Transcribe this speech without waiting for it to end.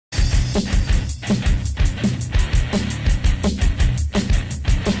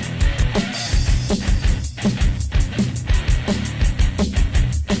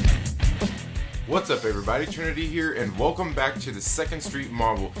up everybody, Trinity here, and welcome back to the Second Street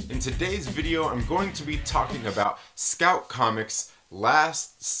Marvel. In today's video, I'm going to be talking about Scout Comics'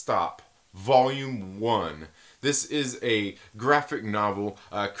 Last Stop, Volume 1. This is a graphic novel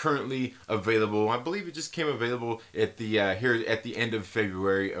currently available. I believe it just came available at the here at the end of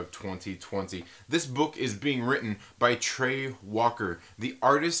February of 2020. This book is being written by Trey Walker. The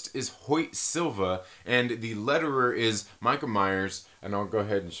artist is Hoyt Silva, and the letterer is Micah Myers. And I'll go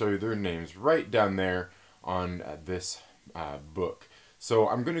ahead and show you their names right down there on this book. So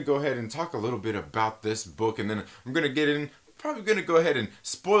I'm going to go ahead and talk a little bit about this book, and then I'm going to get in. Probably going to go ahead and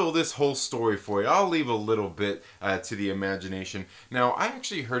spoil this whole story for you. I'll leave a little bit to the imagination. Now, I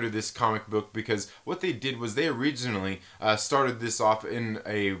actually heard of this comic book because what they did was they originally started this off in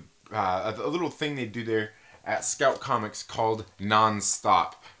a little thing they do there at Scout Comics called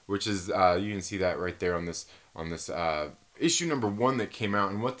Non-Stop, which is you can see that right there on this issue number 1 that came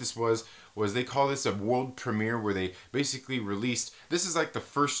out. And what this was they call this a world premiere, where they basically released, this is like the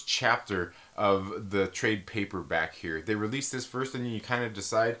first chapter of the trade paperback here. They released this first, and then you kind of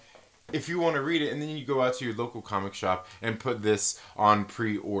decide if you want to read it, and then you go out to your local comic shop and put this on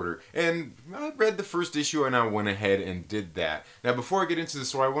pre-order. And I read the first issue and I went ahead and did that. Now, before I get into the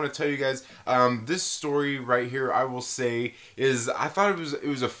story, I want to tell you guys, this story right here, I will say, is, I thought it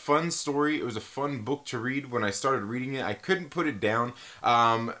was a fun story. It was a fun book to read when I started reading it. I couldn't put it down.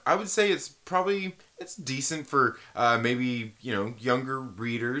 I would say it's decent for maybe, you know, younger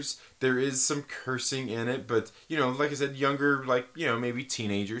readers. There is some cursing in it, but, you know, like I said, younger, like, you know, maybe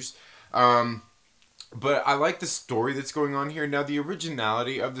teenagers. But I like the story that's going on here. Now, the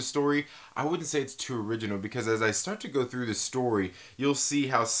originality of the story, I wouldn't say it's too original, because as I start to go through the story, you'll see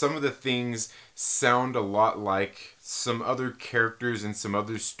how some of the things sound a lot like some other characters and some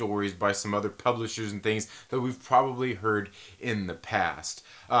other stories by some other publishers and things that we've probably heard in the past.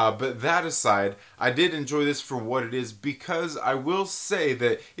 But that aside, I did enjoy this for what it is, because I will say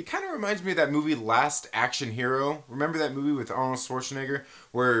that it kind of reminds me of that movie Last Action Hero. Remember that movie with Arnold Schwarzenegger?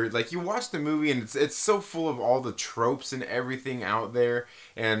 Where, like, you watch the movie and it's so full of all the tropes and everything out there,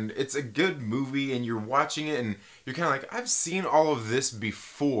 and it's a good movie, and you're watching it and you're kind of like, I've seen all of this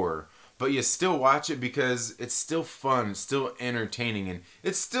before, but you still watch it because it's still fun, it's still entertaining, and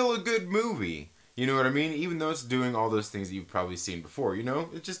it's still a good movie. You know what I mean? Even though it's doing all those things that you've probably seen before, you know?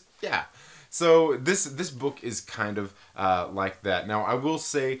 It just, yeah. So this book is kind of like that. Now, I will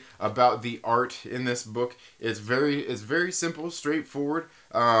say about the art in this book, it's very simple, straightforward.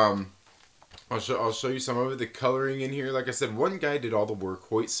 I'll show you some of it. The coloring in here, like I said, one guy did all the work,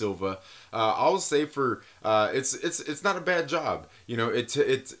 Hoyt Silva. I'll say for it's not a bad job. You know,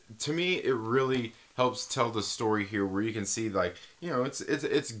 to me it really helps tell the story here, where you can see, like, you know,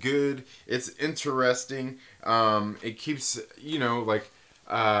 it's good, it's interesting. It keeps, you know, like,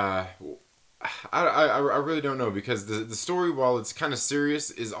 I really don't know, because the story, while it's kind of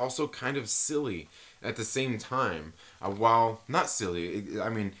serious, is also kind of silly at the same time. While not silly, I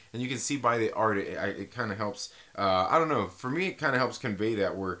mean, and you can see by the art, it kind of helps. I don't know. For me, it kind of helps convey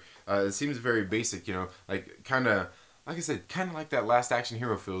that, where it seems very basic. You know, like kind of. Like I said, kind of like that Last Action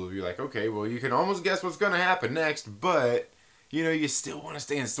Hero feel, where you're like, okay, well, you can almost guess what's going to happen next, but, you know, you still want to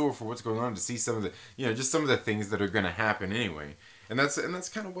stay in store for what's going on, to see some of the, you know, just some of the things that are going to happen anyway. And that's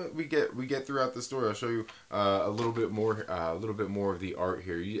kind of what we get throughout the story. I'll show you a little bit more of the art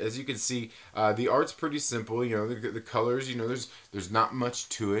here. As you can see, the art's pretty simple. You know, the colors. You know, there's not much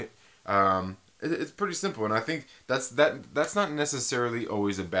to it. It's pretty simple, and I think that's not necessarily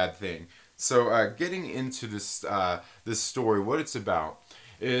always a bad thing. So getting into this story, what it's about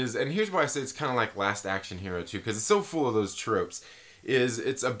is, and here's why I say it's kind of like Last Action Hero too, because it's so full of those tropes.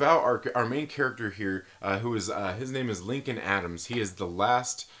 It's about our main character here, who is his name is Lincoln Adams. He is the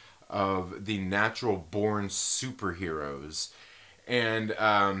last of the natural born superheroes. And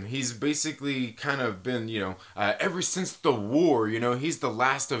he's basically kind of been, you know, ever since the war, you know, he's the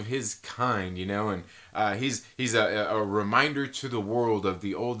last of his kind, you know, and he's a reminder to the world of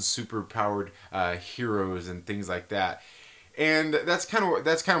the old superpowered heroes and things like that. And that's kind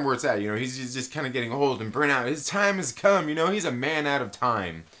of where it's at, you know. He's just kind of getting old and burnt out. His time has come, you know. He's a man out of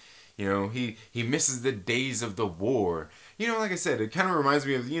time. You know, he misses the days of the war. You know, like I said, it kind of reminds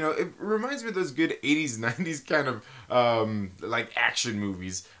me of, you know, it reminds me of those good 80s, 90s kind of, like, action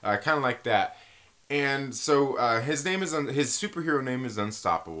movies. Kind of like that. And so, his superhero name is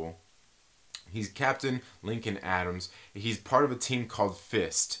Unstoppable. He's Captain Lincoln Adams. He's part of a team called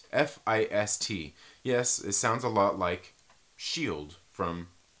FIST. F-I-S-T. Yes, it sounds a lot like S.H.I.E.L.D. from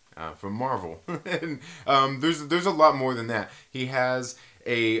Marvel. And there's a lot more than that. He has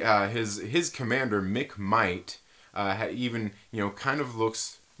his commander, Mick Might, even, you know, kind of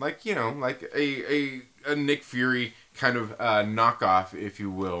looks like, you know, like a Nick Fury kind of knockoff, if you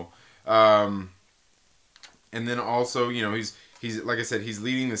will. And then also, you know, he's like I said, he's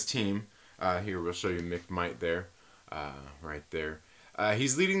leading this team. Here, we'll show you Mick Might there, right there.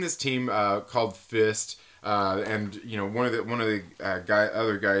 He's leading this team called Fist, and you know, one of the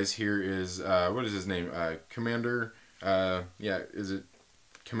other guys here is what is his name? Commander. Yeah, is it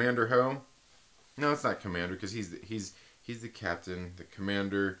Commander Ho? No, it's not Commander because he's the captain. The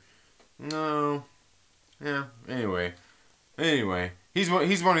commander. No. Yeah. Anyway, he's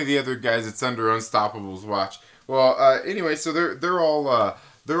one of the other guys that's under Unstoppable's watch. Well, anyway, so they're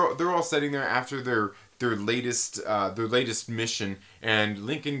all sitting there after their latest mission, and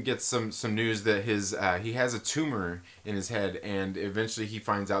Lincoln gets some news that he has a tumor in his head, and eventually he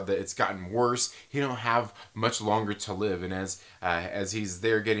finds out that it's gotten worse. He don't have much longer to live, and as he's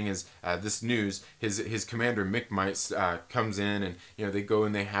there getting his this news, his commander Mick Mites comes in, and you know, they go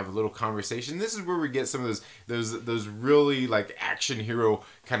and they have a little conversation. This is where we get some of those really like action hero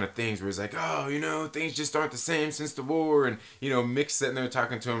kind of things where it's like, oh, you know, things just aren't the same since the war, and you know, Mick's sitting there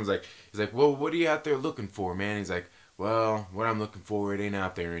talking to him. He's like, well, what are you out there looking for, man? He's like, well, what I'm looking for, it ain't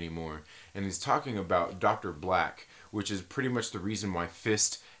out there anymore. And he's talking about Dr. Black, which is pretty much the reason why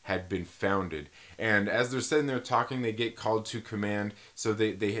Fist had been founded. And as they're sitting there talking, they get called to command. So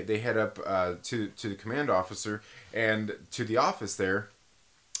they head up to the command officer and to the office there,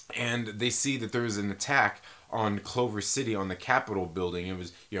 and they see that there is an attack on Clover City, on the Capitol building. It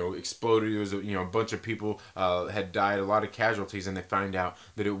was, you know, exploded. It was, you know, a bunch of people had died, a lot of casualties, and they find out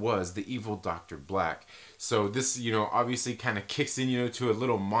that it was the evil Dr. Black. So this, you know, obviously kind of kicks in, you know, to a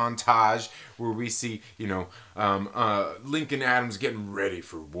little montage where we see, you know, Lincoln Adams getting ready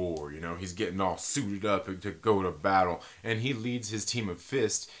for war. You know, he's getting all suited up to go to battle, and he leads his team of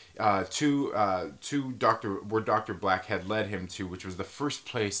Fist to where Dr. Black had led him to, which was the first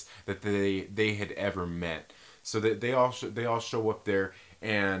place that they had ever met. So that they all show up there,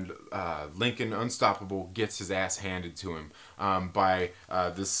 and Lincoln Unstoppable gets his ass handed to him by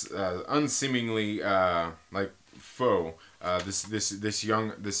this unseemingly like foe, this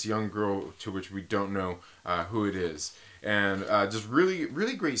young girl, to which we don't know who it is. And just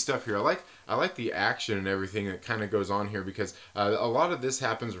really great stuff here. I like the action and everything that kind of goes on here, because a lot of this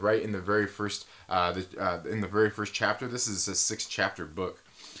happens right in the very first chapter. This is a 6-chapter book.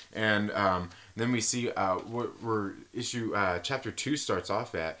 And then we see where chapter 2 starts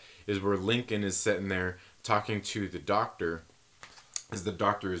off at, is where Lincoln is sitting there talking to the doctor, as the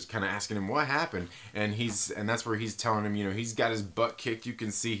doctor is kind of asking him what happened, and that's where he's telling him, you know, he's got his butt kicked. You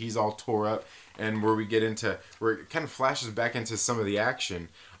can see he's all tore up, and where it kind of flashes back into some of the action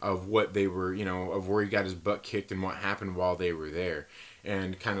of what they were, you know, of where he got his butt kicked and what happened while they were there,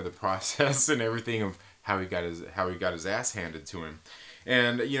 and kind of the process and everything of how he got his ass handed to him.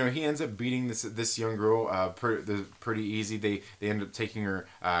 And you know, he ends up beating this young girl pretty easy. They end up taking her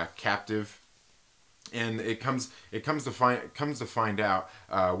captive, and it comes to find out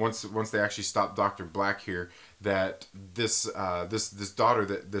once they actually stop Dr. Black here, that this daughter,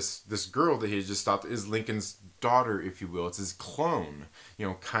 this girl that he had just stopped, is Lincoln's daughter, if you will. It's his clone. You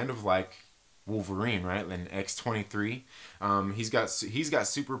know, kind of like Wolverine, right? In X-23, he's got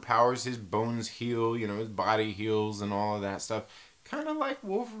superpowers. His bones heal. You know, his body heals and all of that stuff. Kind of like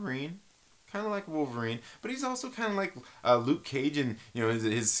Wolverine, but he's also kind of like Luke Cage, and you know,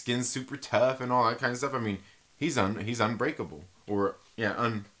 his skin's super tough and all that kind of stuff. I mean, he's unbreakable, or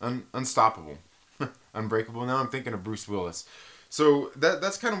yeah, unstoppable, unbreakable. Now I'm thinking of Bruce Willis. So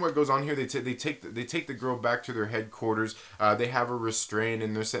that's kind of what goes on here. They take the girl back to their headquarters. They have her restrained,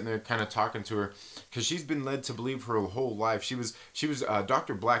 and they're sitting there kind of talking to her, because she's been led to believe her whole life she was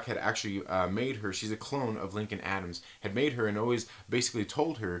Dr. Black had actually made her. She's a clone of Lincoln Adams. Had made her and always basically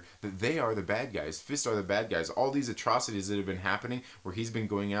told her that they are the bad guys. Fist are the bad guys. All these atrocities that have been happening, where he's been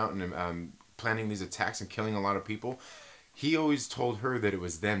going out and planning these attacks and killing a lot of people. He always told her that it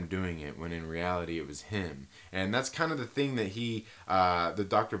was them doing it, when in reality it was him. And that's kind of the thing that the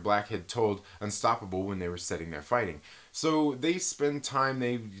Dr. Black had told Unstoppable when they were sitting there fighting. So they spend time,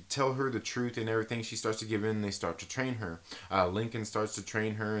 they tell her the truth and everything. She starts to give in, they start to train her. Lincoln starts to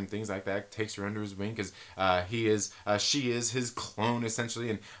train her and things like that, takes her under his wing, because she is his clone,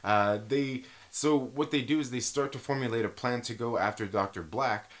 essentially. And so what they do is they start to formulate a plan to go after Dr.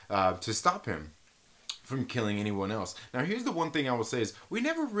 Black to stop him from killing anyone else. Now, here's the one thing I will say is, we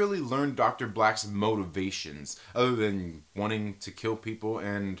never really learned Dr. Black's motivations, other than wanting to kill people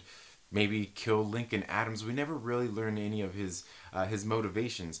and maybe kill Lincoln Adams. We never really learned any of his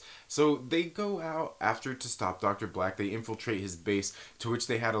motivations. So they go out after to stop Dr. Black. They infiltrate his base, to which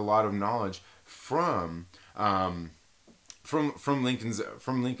they had a lot of knowledge from from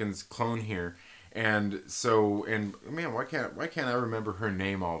Lincoln's clone here. And so, and man, why can't I remember her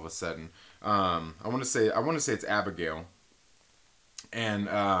name all of a sudden? I want to say it's Abigail. And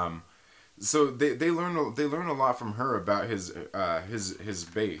so they learn a lot from her about his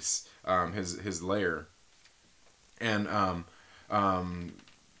base, his lair. And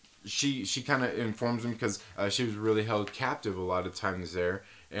she kind of informs him, because she was really held captive a lot of times there.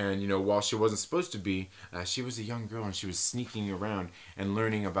 And, you know, while she wasn't supposed to be, she was a young girl, and she was sneaking around and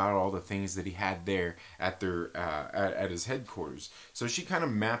learning about all the things that he had there at at his headquarters. So she kind of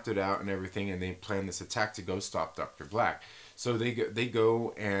mapped it out and everything, and they planned this attack to go stop Dr. Black. So they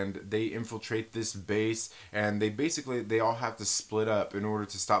go and they infiltrate this base, and they all have to split up in order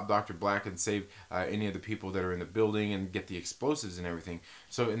to stop Dr. Black and save any of the people that are in the building and get the explosives and everything.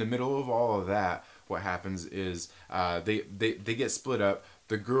 So in the middle of all of that, what happens is they get split up.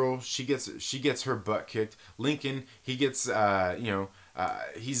 The girl, she gets her butt kicked. Lincoln, he gets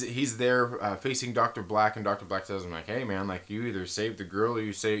he's there facing Dr. Black, and Dr. Black tells him, like, hey man, like, you either save the girl or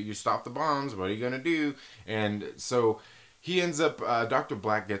you stop the bombs. What are you gonna do? And so he ends up Dr.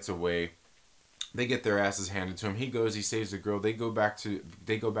 Black gets away. They get their asses handed to him. He goes, he saves the girl. They go back to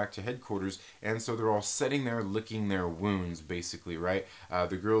headquarters, and so they're all sitting there licking their wounds, basically, right?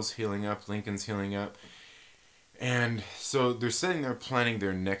 The girl's healing up, Lincoln's healing up. And so they're sitting there planning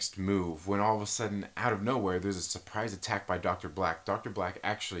their next move, when all of a sudden, out of nowhere, there's a surprise attack by Dr. Black. Dr. Black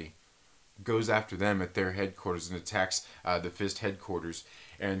actually goes after them at their headquarters and attacks the Fist headquarters,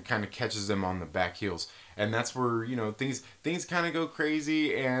 and kind of catches them on the back heels. And that's where, you know, things kind of go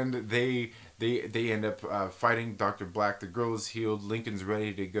crazy, and they end up fighting Dr. Black. The girl is healed, Lincoln's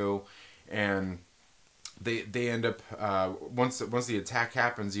ready to go, and they end up once the attack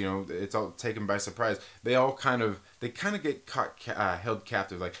happens, you know, it's all taken by surprise. They kind of get caught, held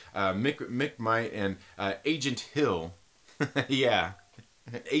captive, like Mick Might and Agent Hill. Yeah,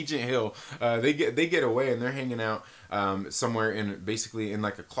 Agent Hill. They get away, and they're hanging out somewhere basically in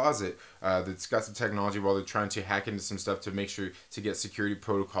like a closet that's got some technology, while they're trying to hack into some stuff to make sure to get security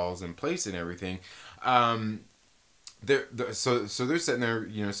protocols in place and everything. So they're sitting there,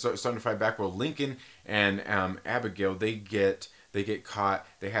 you know, starting to fight back. Well, Lincoln and Abigail, they get caught.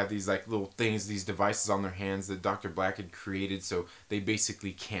 They have these like little things, these devices on their hands that Dr. Black had created, so they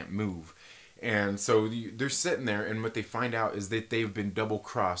basically can't move. And so they're sitting there, and what they find out is that they've been double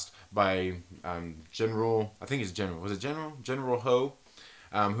crossed by General Ho,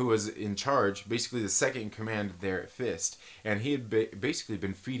 who was in charge, basically the second in command there at Fist. And he had basically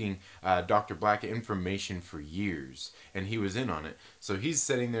been feeding Dr. Black information for years, and he was in on it. So he's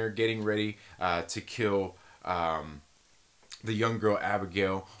sitting there getting ready to kill the young girl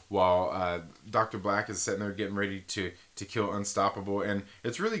Abigail, while Dr. Black is sitting there getting ready to kill Unstoppable. And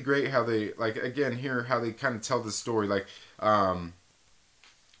it's really great how they, like, again here, how they kind of tell the story, like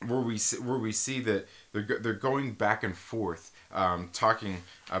where we see that they're going back and forth, talking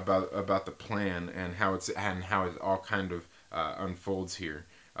about the plan and how it all kind of unfolds here.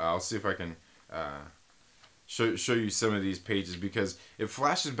 I'll see if I can show you some of these pages, because it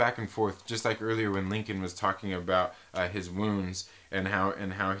flashes back and forth, just like earlier when Lincoln was talking about his wounds and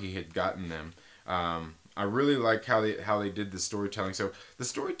how he had gotten them. I really like how they did the storytelling. So the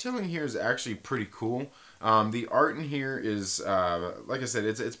storytelling here is actually pretty cool. The art in here is, like I said,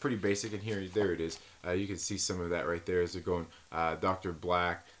 it's pretty basic. And here, there it is. You can see some of that right there as they're going Dr.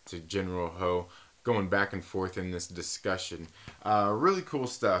 Black to General Ho, going back and forth in this discussion. Really cool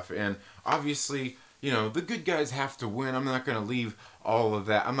stuff. And obviously, you know, the good guys have to win. I'm not going to leave all of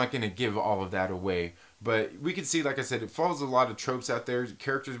that. I'm not going to give all of that away. But we can see, like I said, it follows a lot of tropes out there,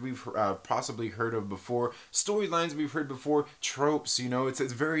 characters we've possibly heard of before, storylines we've heard before, tropes, you know, it's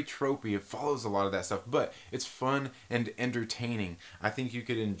very tropey. It follows a lot of that stuff, but it's fun and entertaining. I think you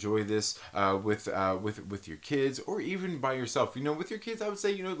could enjoy this with your kids, or even by yourself. You know, with your kids, I would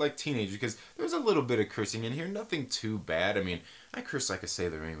say, you know, like teenagers, because there's a little bit of cursing in here, nothing too bad. I mean, I curse like a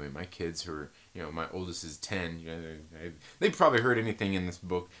sailor anyway. My kids, who are, you know, my oldest is 10. You know, they've probably heard anything in this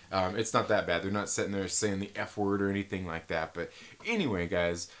book. It's not that bad. They're not sitting there saying the F word or anything like that. But anyway,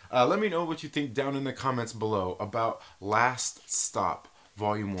 guys, let me know what you think down in the comments below about Last Stop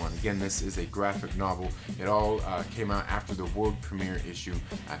Volume 1. Again, this is a graphic novel. It all came out after the world premiere issue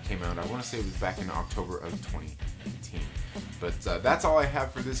came out. I want to say it was back in October of 2018. But that's all I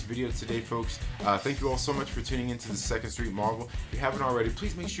have for this video today, folks. Thank you all so much for tuning into the Second Street Marvel. If you haven't already,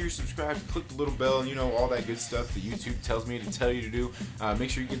 please make sure you're subscribed, click the little bell, you know, all that good stuff that YouTube tells me to tell you to do.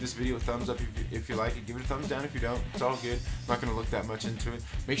 Make sure you give this video a thumbs up if you like it. Give it a thumbs down if you don't. It's all good. I'm not going to look that much into it.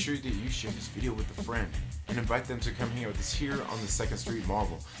 Make sure that you share this video with a friend and invite them to come hang out with us here on the Second Street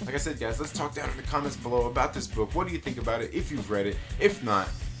Marvel. Like I said, guys, let's talk down in the comments below about this book. What do you think about it? If you've read it. If not,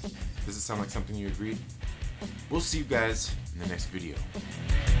 does it sound like something you agreed? We'll see you guys in the next video.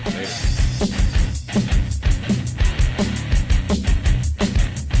 Later.